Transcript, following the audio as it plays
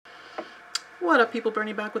What up, people?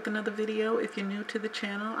 Bernie back with another video. If you're new to the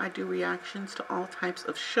channel, I do reactions to all types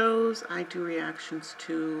of shows. I do reactions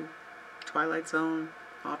to Twilight Zone,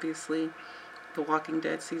 obviously, The Walking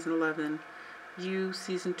Dead Season 11, You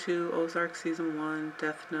Season 2, Ozark Season 1,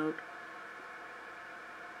 Death Note.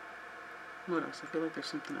 What else? I feel like there's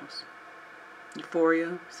something else.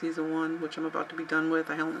 Euphoria Season 1, which I'm about to be done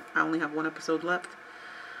with. I only have one episode left.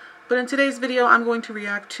 But in today's video, I'm going to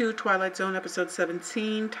react to Twilight Zone episode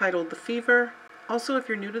 17, titled The Fever. Also, if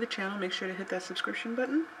you're new to the channel, make sure to hit that subscription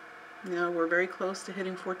button. You know, we're very close to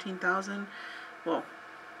hitting 14,000. Well,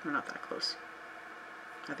 we're not that close.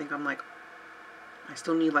 I think I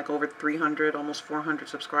still need like over 300, almost 400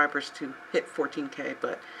 subscribers to hit 14K.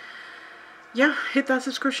 But yeah, hit that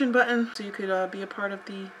subscription button so you could be a part of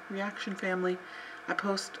the reaction family. I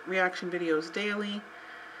post reaction videos daily,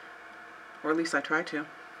 or at least I try to.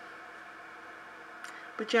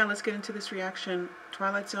 But yeah, let's get into this reaction.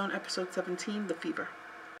 Twilight Zone episode 17, The Fever.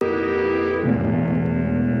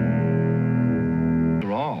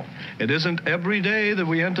 After all, it isn't every day that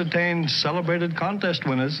we entertain celebrated contest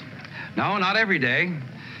winners. No, not every day.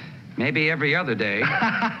 Maybe every other day.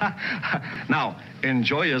 Now,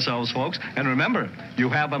 enjoy yourselves, folks. And remember, you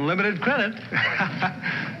have unlimited credit.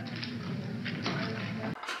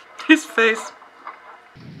 His face.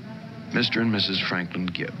 Mr. and Mrs. Franklin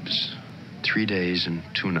Gibbs. 3 days and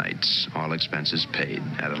 2 nights, all expenses paid,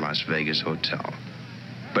 at a Las Vegas hotel.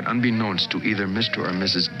 But unbeknownst to either Mr. or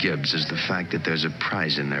Mrs. Gibbs is the fact that there's a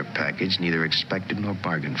prize in their package neither expected nor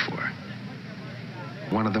bargained for.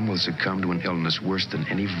 One of them will succumb to an illness worse than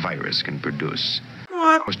any virus can produce.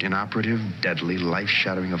 What? Most inoperative, deadly,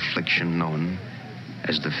 life-shattering affliction known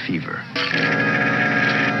as the fever.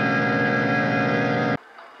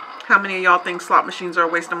 How many of y'all think slot machines are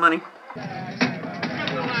a waste of money?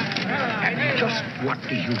 Just what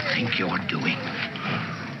do you think you're doing?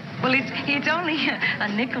 Well, it's only a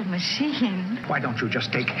nickel machine. Why don't you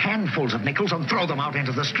just take handfuls of nickels and throw them out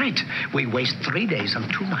into the street? We waste 3 days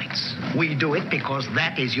and 2 nights. We do it because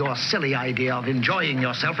that is your silly idea of enjoying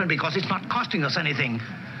yourself and because it's not costing us anything.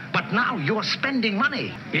 But now you're spending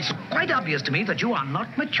money. It's quite obvious to me that you are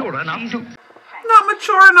not mature enough to... Not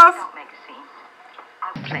mature enough. Don't make a scene.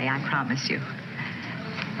 I'll play, I promise you.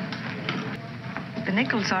 The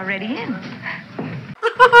nickel's already in.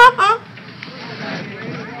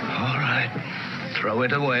 All right. Throw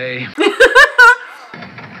it away.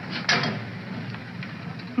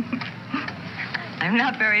 I'm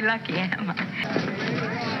not very lucky, am I?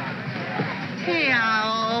 Here,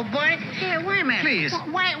 old boy. Here, wait a minute. Please.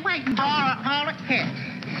 Wait. Hold it. Here.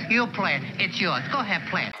 You play it. It's yours. Go ahead,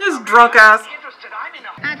 play it. This drunk ass.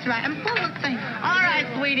 That's right. And pull the thing. All right,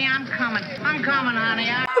 sweetie, I'm coming. I'm coming,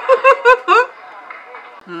 honey.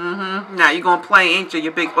 Now you gonna play, ain't you,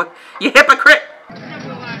 you big boy? You hypocrite!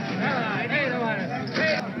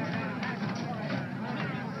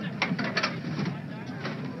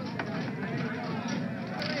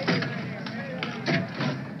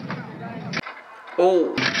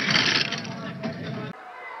 Oh.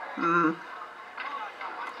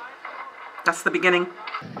 That's the beginning.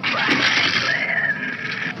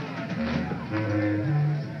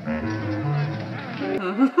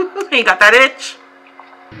 He got that itch.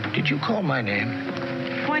 Did you call my name?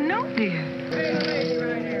 Why, no, dear.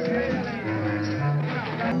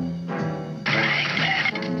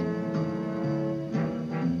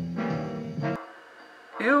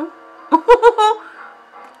 Ew.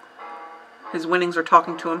 His winnings are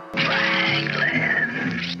talking to him.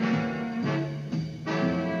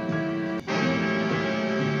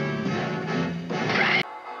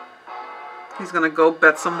 He's gonna go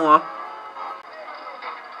bet some more.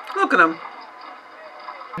 Look at him.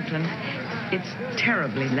 Franklin, it's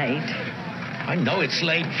terribly late. I know it's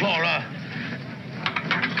late, Flora.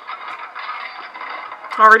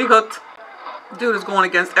 Already hooked. Dude is going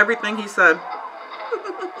against everything he said.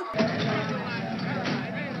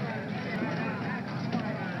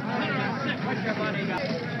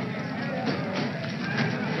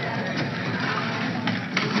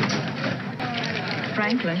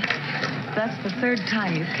 Franklin, that's the 3rd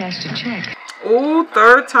time you've cashed a check. Oh,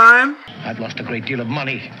 3rd time? I've lost a great deal of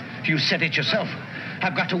money. You said it yourself.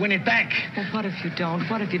 I've got to win it back. Well, what if you don't?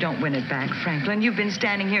 What if you don't win it back, Franklin? You've been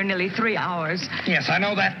standing here nearly 3 hours. Yes, I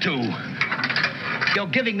know that, too. You're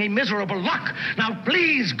giving me miserable luck. Now,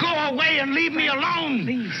 please, go away and leave me alone.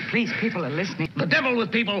 Please, people are listening. The devil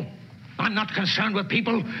with people. I'm not concerned with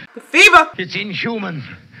people. The fever! It's inhuman.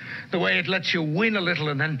 The way it lets you win a little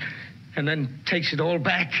and then takes it all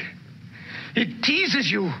back. It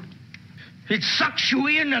teases you. It sucks you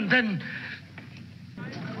in and then...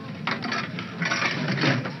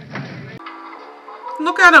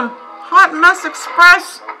 Look at him. Hot Mess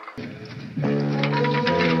Express.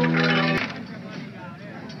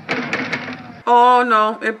 Oh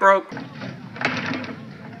no, it broke.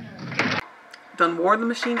 Done wore the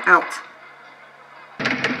machine out.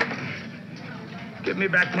 Give me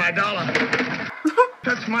back my dollar.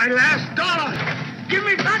 That's my last dollar. Give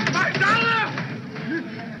me back my dollar.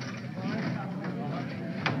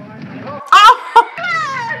 Oh!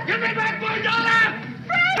 Give me back my dollar.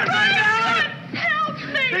 My dollar. Help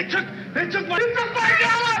me! They took my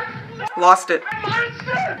dollar. Lost it.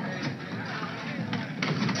 Monster.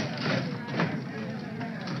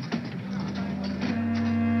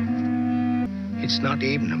 It's not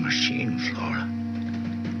even a machine, Flora.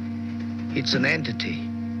 It's an entity.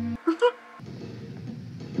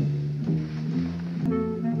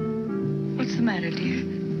 What's the matter, dear?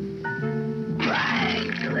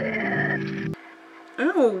 Franklin.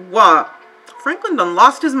 Ew, Franklin done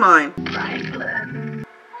lost his mind. Franklin.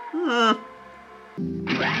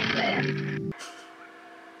 Franklin.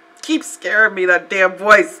 Keeps scaring me, that damn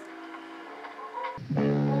voice.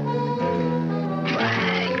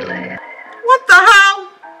 Franklin. What the hell?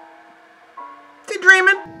 Is he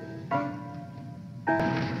dreaming?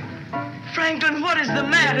 Franklin, what is the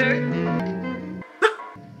matter?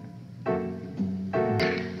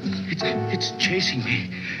 It's chasing me.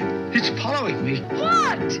 It's following me.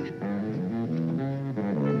 What?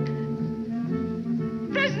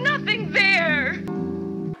 There's nothing there.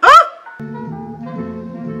 Ah!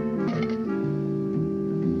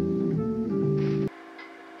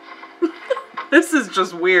 This is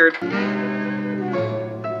just weird.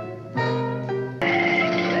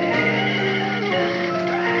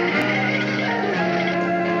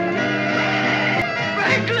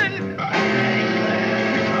 Franklin!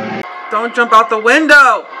 Don't jump out the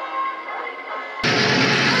window.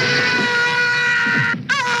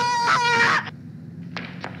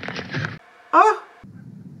 Oh.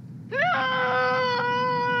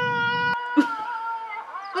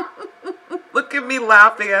 Look at me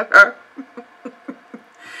laughing at her.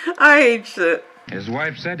 I hate shit. His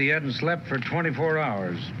wife said he hadn't slept for 24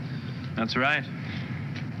 hours. That's right.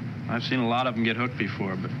 I've seen a lot of them get hooked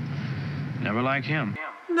before, but never like him.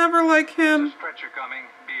 Never like him. Stretcher coming.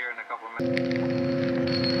 Be here in a couple of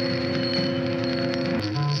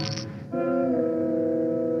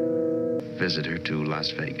minutes. Visitor to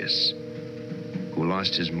Las Vegas, who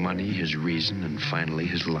lost his money, his reason, and finally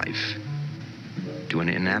his life to an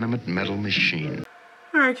inanimate metal machine.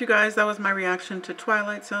 Alright, you guys, that was my reaction to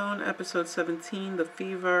Twilight Zone, episode 17, The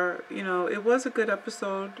Fever. You know, it was a good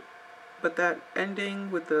episode, but that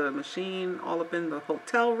ending with the machine all up in the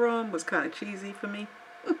hotel room was kind of cheesy for me.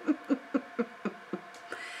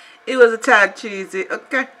 It was a tad cheesy,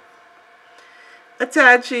 okay. A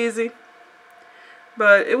tad cheesy.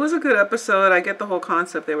 But it was a good episode. I get the whole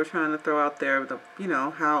concept they were trying to throw out there, you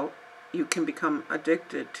know, how you can become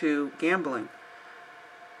addicted to gambling.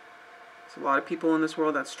 There's a lot of people in this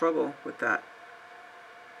world that struggle with that.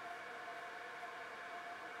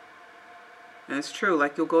 And it's true,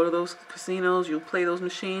 like you'll go to those casinos, you'll play those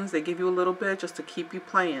machines, they give you a little bit just to keep you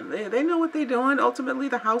playing. They know what they're doing. Ultimately,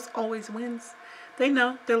 the house always wins. They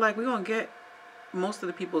know. They're like, we're going to get most of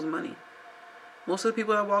the people's money. Most of the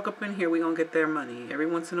people that walk up in here, we're going to get their money. Every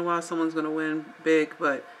once in a while, someone's going to win big,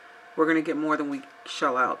 but we're going to get more than we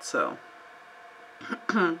shell out, so.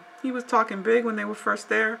 He was talking big when they were first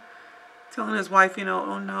there, telling his wife, you know,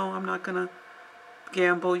 oh no, I'm not going to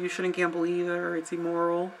gamble. You shouldn't gamble either. It's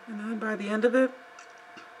immoral. And then by the end of it,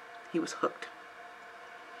 he was hooked.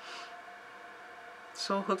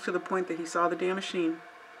 So hooked to the point that he saw the damn machine.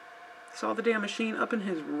 He saw the damn machine up in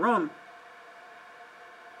his room.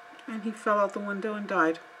 And he fell out the window and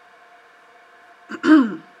died.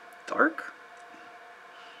 Dark.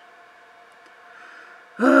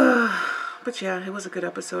 But yeah, it was a good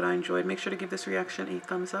episode. I enjoyed. Make sure to give this reaction a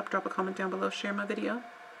thumbs up. Drop a comment down below. Share my video.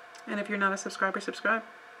 And if you're not a subscriber, subscribe.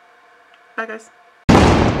 Bye, guys.